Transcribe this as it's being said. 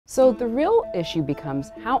So the real issue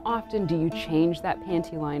becomes, how often do you change that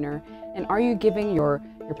panty liner, and are you giving your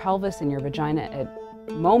pelvis and your vagina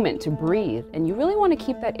a moment to breathe? And you really want to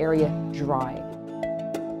keep that area dry.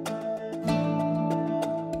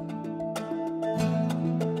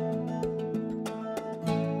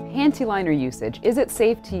 Panty liner usage. Is it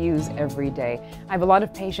safe to use every day? I have a lot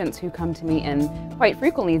of patients who come to me, and quite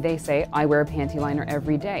frequently they say, I wear a panty liner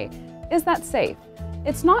every day. Is that safe?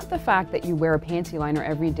 It's not the fact that you wear a panty liner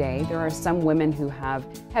every day. There are some women who have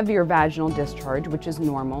heavier vaginal discharge, which is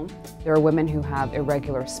normal. There are women who have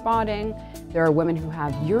irregular spotting. There are women who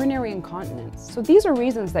have urinary incontinence. So these are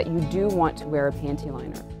reasons that you do want to wear a panty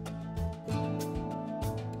liner.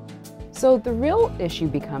 So the real issue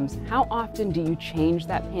becomes, how often do you change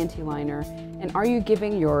that panty liner, and are you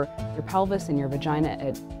giving your pelvis and your vagina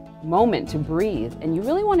a moment to breathe? And you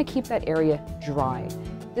really want to keep that area dry.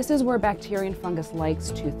 This is where bacteria and fungus likes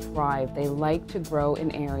to thrive. They like to grow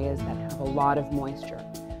in areas that have a lot of moisture.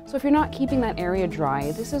 So if you're not keeping that area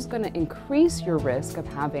dry, this is going to increase your risk of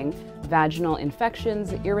having vaginal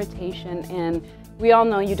infections, irritation, and we all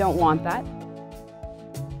know you don't want that.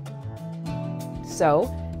 So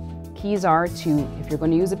keys are to, if you're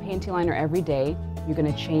going to use a panty liner every day, you're going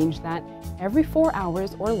to change that every 4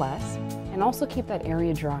 hours or less, and also keep that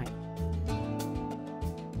area dry.